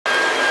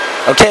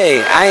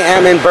Okay, I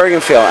am in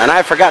Bergenfield, and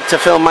I forgot to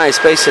film my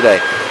space today.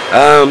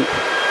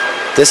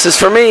 This is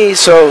for me,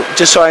 so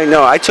just so I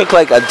know, I took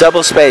like a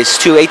double space,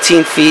 two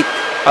 18-feet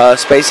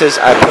spaces.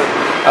 I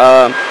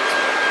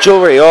put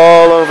jewelry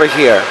all over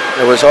here.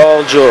 It was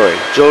all jewelry.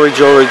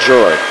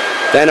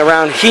 Then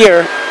around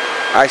here,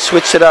 I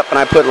switched it up and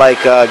I put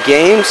like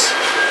games,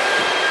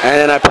 and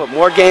then I put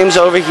more games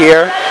over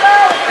here.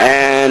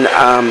 And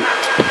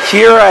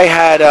here I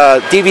had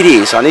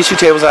DVDs. On these two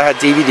tables I had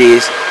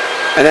DVDs.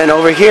 And then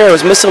over here it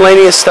was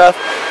miscellaneous stuff.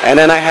 And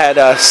then I had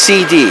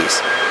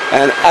CDs.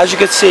 And as you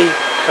can see,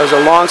 there was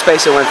a long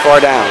space that went far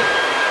down.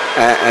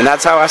 And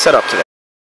that's how I set up today.